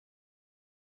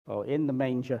or in the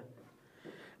manger.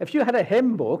 If you had a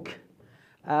hymn book,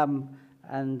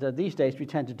 these days we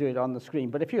tend to do it on the screen,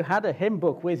 but if you had a hymn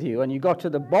book with you and you got to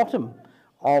the bottom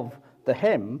of the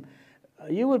hymn,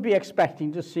 you would be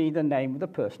expecting to see the name of the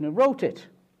person who wrote it.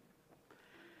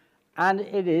 And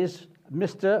it is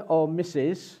Mr. or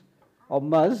Mrs. or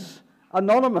Ms.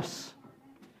 Anonymous,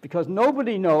 because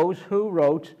nobody knows who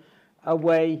wrote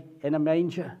Away in a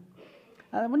Manger.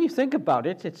 And when you think about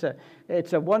it,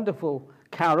 it's a wonderful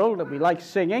carol that we like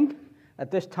singing at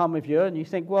this time of year, and you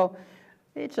think, well,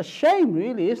 it's a shame,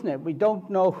 really, isn't it? We don't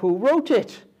know who wrote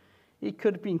it. It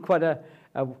could have been quite a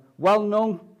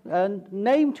well-known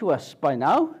name to us by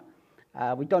now.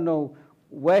 We don't know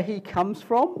where he comes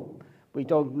from. We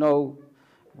don't know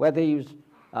whether he was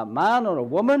a man or a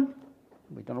woman.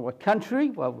 We don't know what country.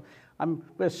 Well,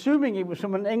 we're assuming he was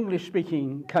from an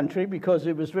English-speaking country because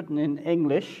it was written in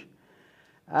English.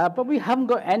 But we haven't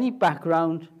got any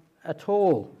background at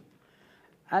all.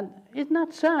 And isn't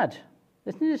that sad?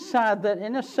 Isn't it sad that,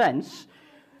 in a sense,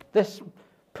 this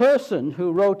person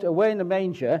who wrote Away in the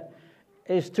Manger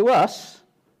is, to us,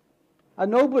 a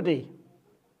nobody?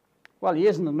 Well, he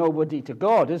isn't a nobody to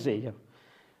God, is he?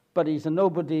 But he's a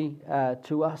nobody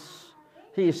to us.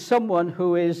 He is someone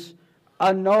who is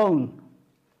unknown.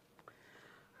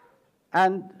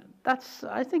 And that's,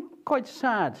 I think, quite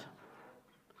sad.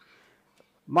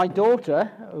 My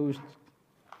daughter, who's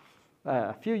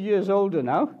a few years older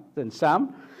now than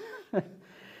Sam,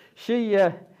 she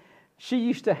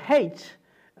used to hate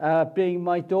being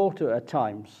my daughter at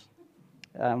times,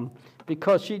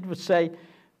 because she would say,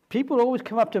 people always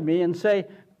come up to me and say,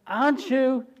 aren't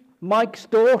you Mike's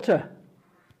daughter?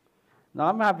 Now,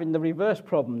 I'm having the reverse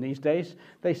problem these days.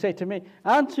 They say to me,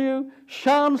 aren't you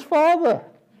Sean's father?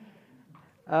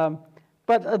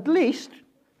 But at least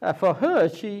for her,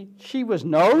 she was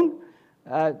known.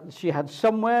 She had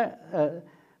somewhere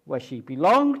where she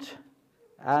belonged,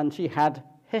 and she had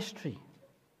history.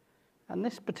 And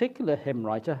this particular hymn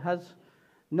writer has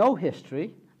no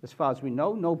history, as far as we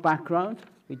know, no background.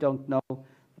 We don't know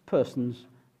the person's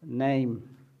name.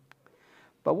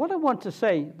 But what I want to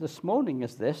say this morning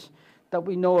is this, that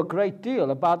we know a great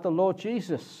deal about the Lord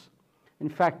Jesus. In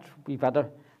fact, we've had a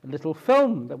little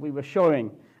film that we were showing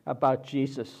about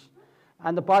Jesus.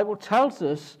 And the Bible tells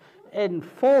us in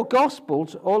 4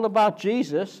 Gospels all about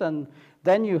Jesus, and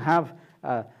then you have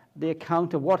the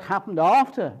account of what happened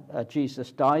after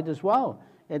Jesus died as well,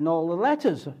 in all the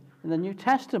letters in the New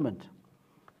Testament.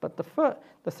 But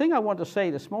the thing I want to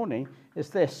say this morning is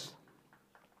this.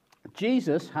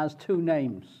 Jesus has 2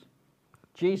 names.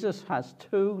 Jesus has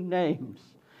 2 names.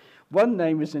 One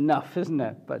name is enough, isn't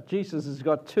it? But Jesus has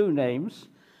got 2 names.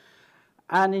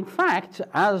 And in fact,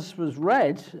 as was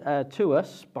read to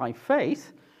us by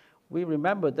faith, we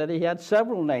remembered that he had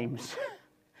several names.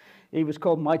 He was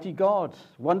called Mighty God,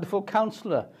 Wonderful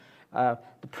Counselor, the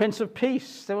Prince of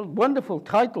Peace. They were wonderful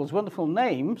titles, wonderful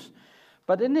names.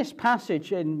 But in this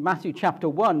passage in Matthew chapter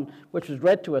 1, which was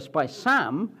read to us by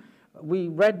Sam, we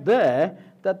read there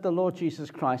that the Lord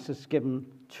Jesus Christ has given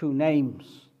 2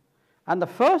 names. And the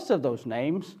first of those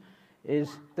names is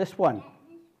this one.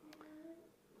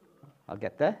 I'll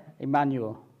get there.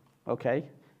 Immanuel. Okay.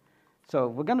 So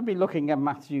we're going to be looking at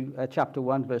Matthew chapter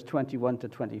 1, verse 21 to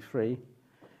 23.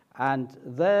 And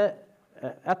there,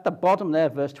 at the bottom there,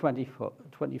 verse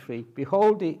 23,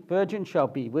 behold, the virgin shall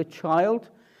be with child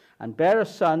and bear a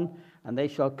son, and they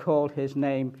shall call his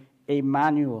name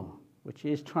Immanuel, which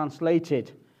is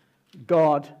translated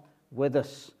God with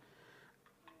us.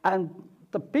 And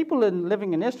the people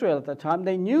living in Israel at the time,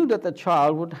 they knew that the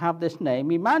child would have this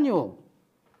name Immanuel,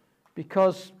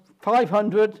 because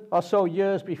 500 or so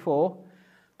years before,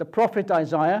 the prophet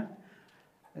Isaiah,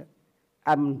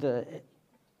 and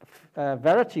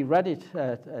Verity read it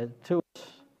to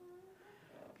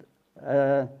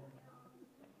us.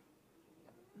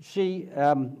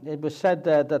 It was said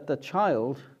there that the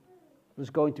child was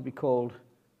going to be called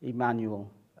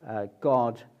Immanuel,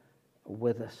 God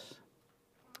with us.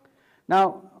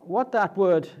 Now, what that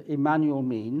word Immanuel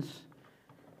means,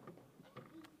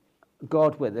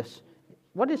 God with us,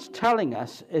 what it's telling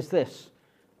us is this,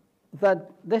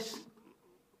 that this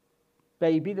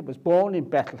baby that was born in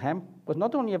Bethlehem was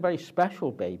not only a very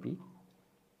special baby,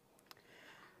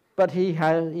 but he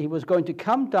was going to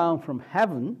come down from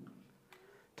heaven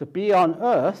to be on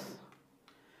earth,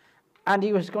 and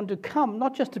he was going to come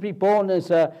not just to be born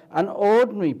as an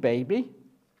ordinary baby,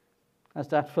 as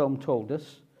that film told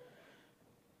us.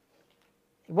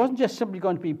 He wasn't just simply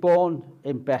going to be born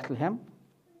in Bethlehem.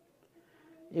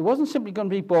 He wasn't simply going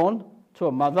to be born to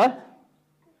a mother.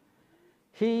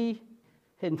 He,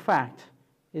 in fact,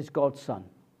 is God's son.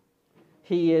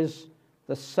 He is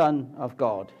the Son of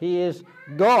God. He is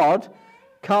God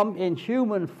come in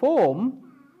human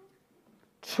form,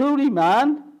 truly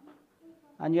man,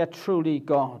 and yet truly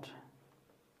God.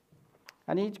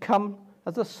 And he'd come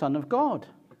as the Son of God.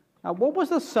 Now, what was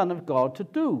the Son of God to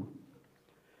do?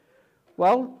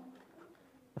 Well,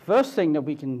 the first thing that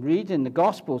we can read in the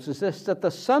Gospels is this, that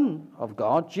the Son of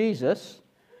God, Jesus,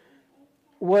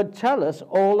 would tell us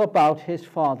all about his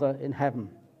Father in heaven.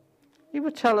 He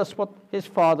would tell us what his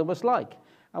Father was like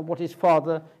and what his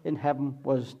Father in heaven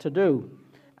was to do.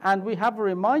 And we have a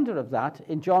reminder of that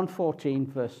in John 14,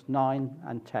 verse 9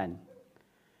 and 10.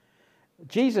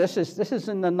 This is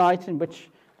in the night in which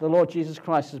the Lord Jesus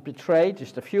Christ is betrayed,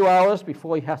 just a few hours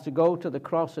before he has to go to the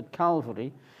cross at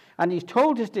Calvary. And he's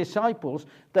told his disciples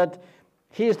that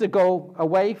he is to go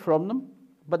away from them.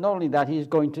 But not only that, he's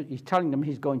telling them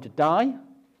he's going to die.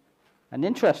 And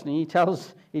interestingly, he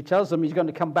tells them he's going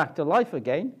to come back to life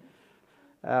again.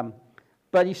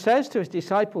 But he says to his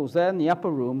disciples there in the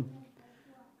upper room,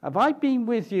 "Have I been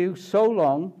with you so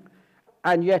long,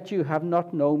 and yet you have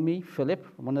not known me?" Philip,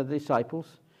 one of the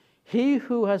disciples. "He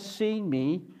who has seen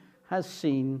me has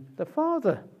seen the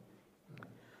Father.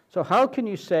 So how can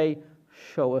you say,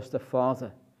 'Show us the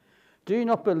Father'? Do you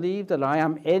not believe that I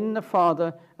am in the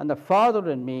Father, and the Father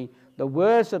in me? The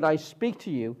words that I speak to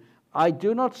you, I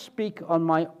do not speak on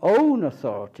my own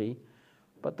authority,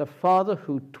 but the Father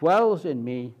who dwells in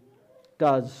me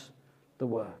does the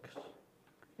works."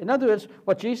 In other words,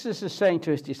 what Jesus is saying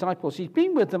to his disciples, he's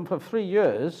been with them for 3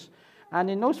 years, and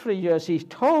in those 3 years he's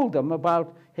told them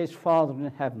about his Father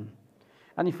in heaven.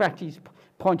 And in fact, he's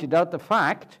pointed out the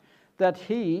fact that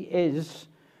he is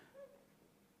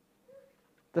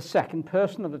the second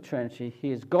person of the Trinity.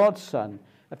 He is God's Son.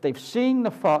 If they've seen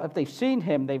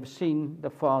him, they've seen the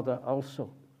Father also.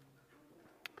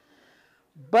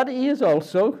 But he has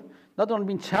also not only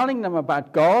been telling them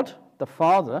about God, the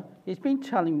Father, he's been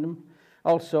telling them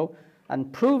also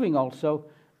and proving also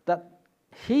that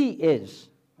he is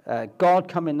God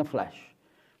come in the flesh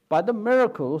by the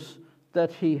miracles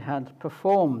that he had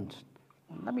performed.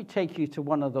 Let me take you to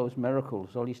one of those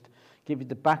miracles, or at least give you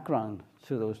the background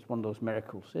to one of those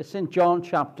miracles. It's in John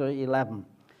chapter 11.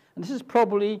 And this is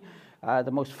probably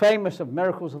the most famous of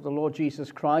miracles of the Lord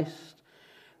Jesus Christ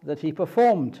that he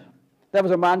performed. There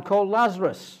was a man called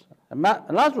Lazarus.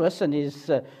 Lazarus and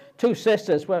his 2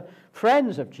 sisters were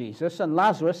friends of Jesus, and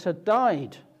Lazarus had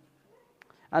died.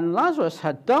 And Lazarus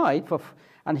had died,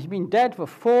 and he'd been dead for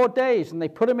 4 days, and they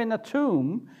put him in a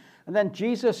tomb, and then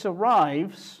Jesus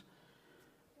arrives,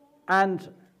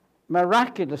 and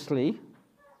miraculously,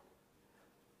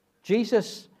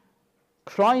 Jesus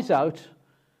cries out,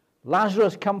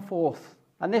 "Lazarus, come forth."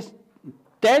 And this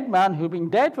dead man who'd been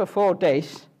dead for 4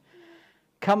 days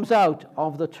comes out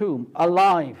of the tomb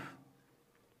alive.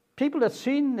 People had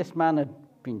seen this man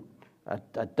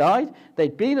had died.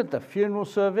 They'd been at the funeral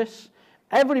service.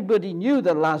 Everybody knew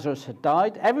that Lazarus had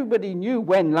died. Everybody knew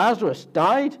when Lazarus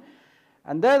died.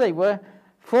 And there they were,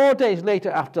 4 days later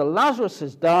after Lazarus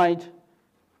has died,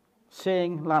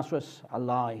 seeing Lazarus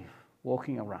alive,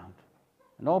 walking around.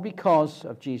 And all because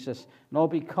of Jesus, and all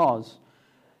because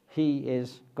he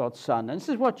is God's Son. And this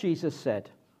is what Jesus said.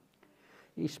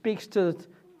 He speaks to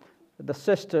the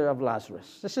sister of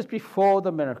Lazarus. This is before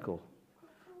the miracle.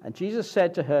 And Jesus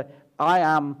said to her, "I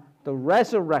am the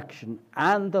resurrection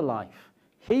and the life.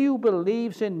 He who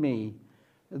believes in me,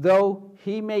 though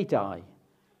he may die,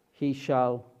 he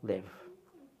shall live.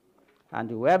 And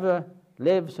whoever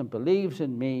lives and believes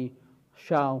in me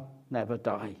shall never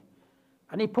die."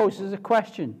 And he poses a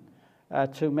question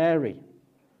to Mary.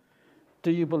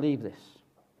 Do you believe this?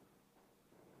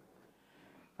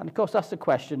 And of course, that's the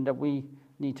question that we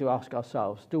need to ask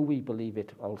ourselves. Do we believe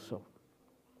it also?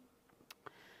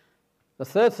 The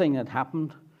third thing that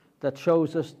happened that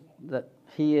shows us that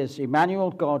he is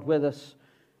Immanuel, God with us,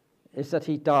 is that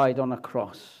he died on a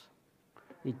cross.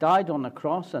 He died on a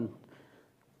cross, and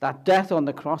that death on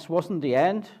the cross wasn't the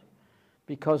end,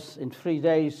 because in 3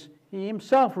 days he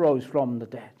himself rose from the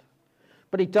dead.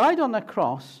 But he died on the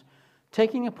cross,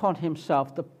 taking upon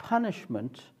himself the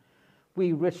punishment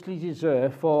we richly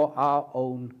deserve for our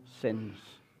own sins.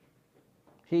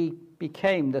 He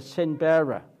became the sin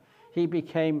bearer. He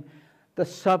became the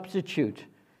substitute.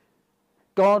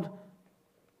 God,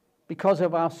 because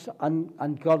of our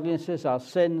ungodlinesses, our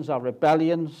sins, our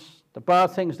rebellions, the bad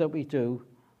things that we do,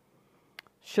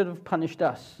 should have punished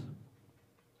us.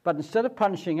 But instead of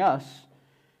punishing us,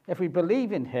 if we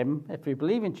believe in him, if we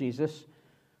believe in Jesus,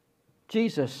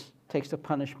 Jesus takes the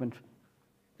punishment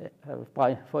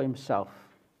for himself.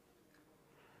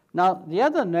 Now, the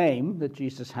other name that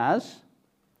Jesus has,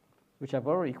 which I've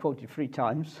already quoted 3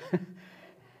 times,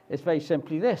 is very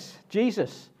simply this: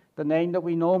 Jesus, the name that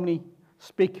we normally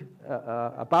speak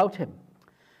about him.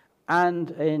 And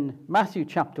in Matthew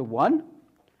chapter 1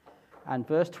 and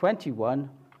verse 21,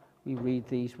 we read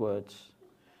these words.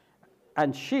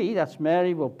 And she, that's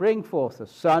Mary, will bring forth a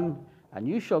son, and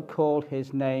you shall call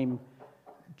his name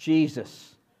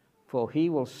Jesus, for he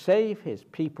will save his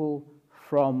people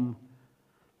from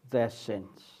their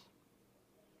sins.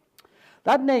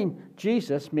 That name,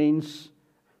 Jesus, means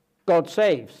God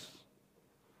saves.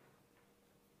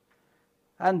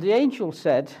 And the angel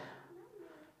said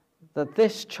that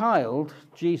this child,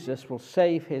 Jesus, will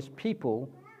save his people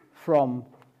from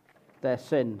their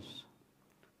sins.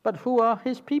 But who are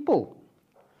his people?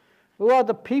 Who are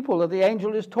the people that the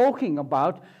angel is talking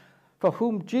about, for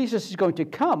whom Jesus is going to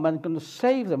come and going to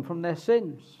save them from their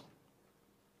sins?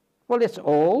 Well, it's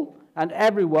all and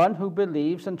everyone who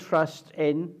believes and trusts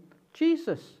in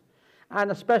Jesus, and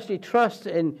especially trusts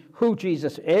in who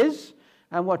Jesus is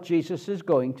and what Jesus is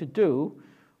going to do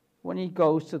when he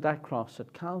goes to that cross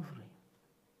at Calvary.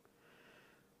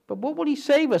 But what will he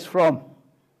save us from?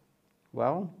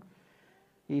 Well,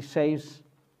 he saves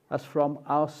us from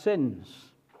our sins.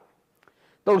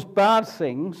 Those bad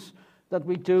things that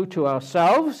we do to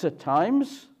ourselves at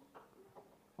times,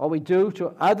 or we do to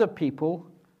other people,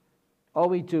 or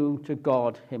we do to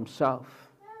God himself.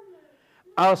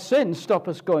 Our sins stop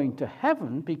us going to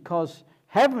heaven, because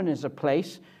heaven is a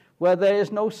place where there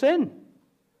is no sin.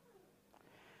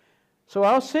 So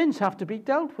our sins have to be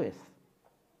dealt with.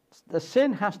 The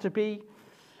sin has to be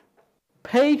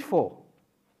paid for.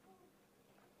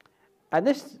 And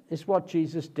this is what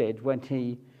Jesus did when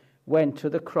he went to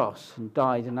the cross and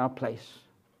died in our place.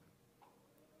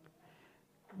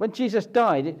 When Jesus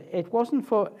died, it wasn't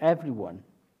for everyone,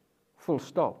 full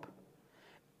stop.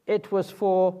 It was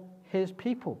for his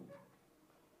people.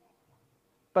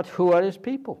 But who are his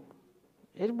people?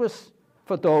 It was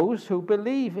for those who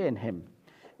believe in him.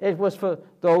 It was for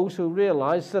those who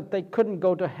realized that they couldn't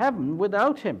go to heaven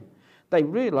without him. They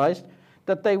realized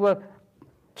that they were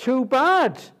too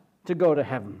bad to go to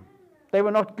heaven. They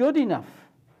were not good enough,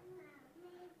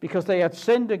 because they had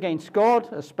sinned against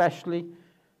God especially,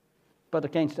 but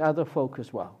against other folk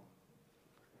as well.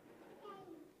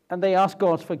 And they asked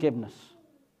God's forgiveness.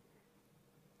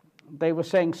 They were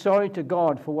saying sorry to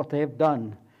God for what they have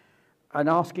done and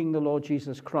asking the Lord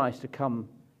Jesus Christ to come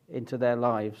into their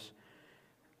lives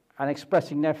and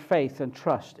expressing their faith and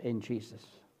trust in Jesus.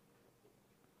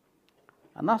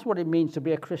 And that's what it means to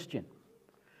be a Christian.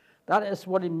 That is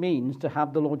what it means to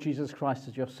have the Lord Jesus Christ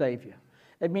as your Savior.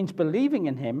 It means believing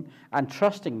in him and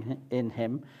trusting in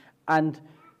him and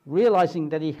realizing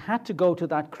that he had to go to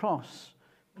that cross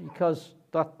because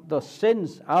our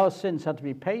sins had to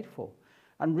be paid for,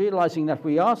 and realizing that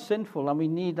we are sinful and we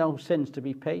need our sins to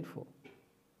be paid for.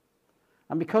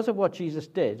 And because of what Jesus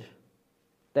did,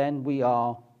 then we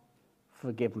are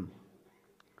forgiven.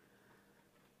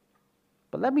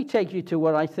 But let me take you to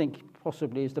what I think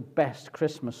possibly is the best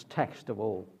Christmas text of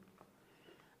all.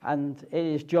 And it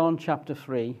is John chapter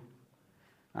 3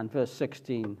 and verse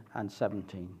 16 and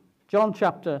 17. John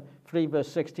chapter 3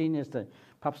 verse 16 is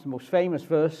perhaps the most famous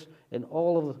verse in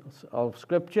all of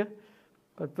Scripture,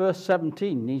 but verse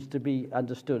 17 needs to be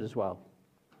understood as well.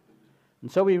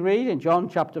 And so we read in John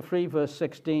chapter 3 verse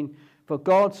 16, "For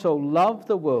God so loved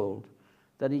the world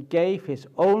that he gave his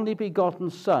only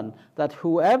begotten Son, that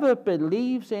whoever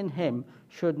believes in him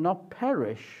should not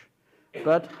perish,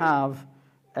 but have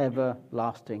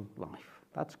everlasting life."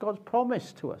 That's God's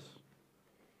promise to us.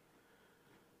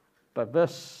 But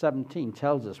verse 17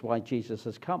 tells us why Jesus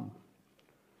has come.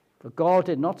 "For God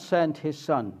did not send his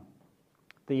Son,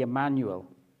 the Immanuel,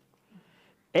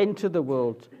 into the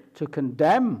world to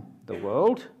condemn the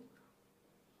world,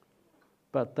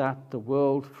 but that the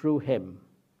world through him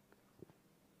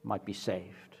might be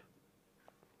saved."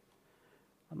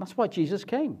 And that's why Jesus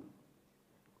came.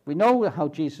 We know how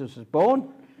Jesus was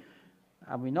born,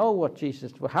 and we know what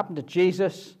happened to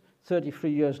Jesus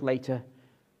 33 years later,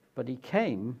 but he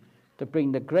came to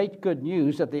bring the great good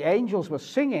news that the angels were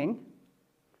singing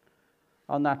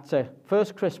on that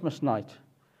first Christmas night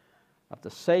of the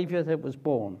Savior that was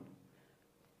born.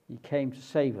 He came to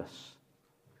save us,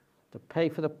 to pay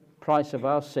for the price of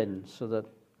our sins, so that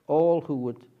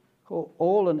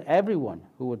all and everyone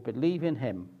who would believe in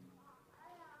him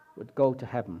would go to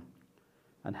heaven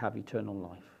and have eternal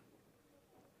life.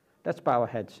 Let's bow our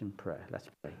heads in prayer. Let's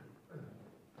pray.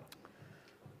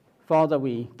 Father,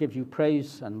 we give you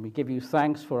praise and we give you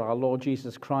thanks for our Lord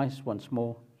Jesus Christ once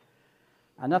more.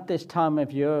 And at this time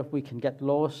of year, we can get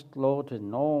lost, Lord,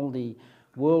 in all the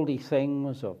worldly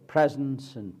things of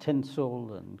presents and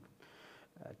tinsel and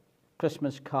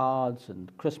Christmas cards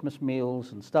and Christmas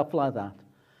meals and stuff like that.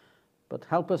 But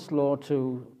help us, Lord,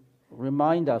 to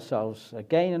remind ourselves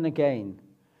again and again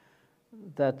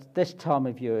that this time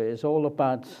of year is all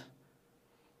about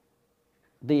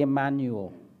the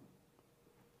Immanuel,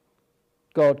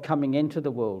 God coming into the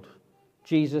world,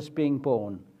 Jesus being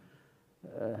born,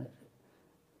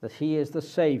 that he is the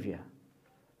Savior,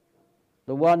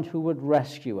 the one who would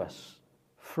rescue us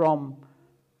from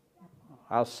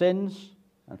our sins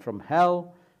and from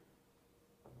hell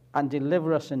and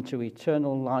deliver us into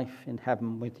eternal life in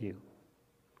heaven with you.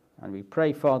 And we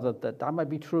pray, Father, that that might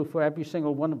be true for every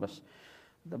single one of us,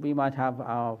 that we might have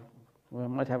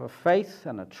a faith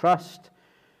and a trust,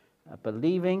 a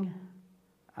believing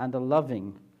and a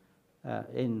loving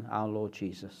in our Lord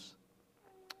Jesus.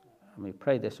 And we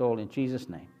pray this all in Jesus'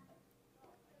 name.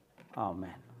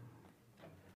 Amen.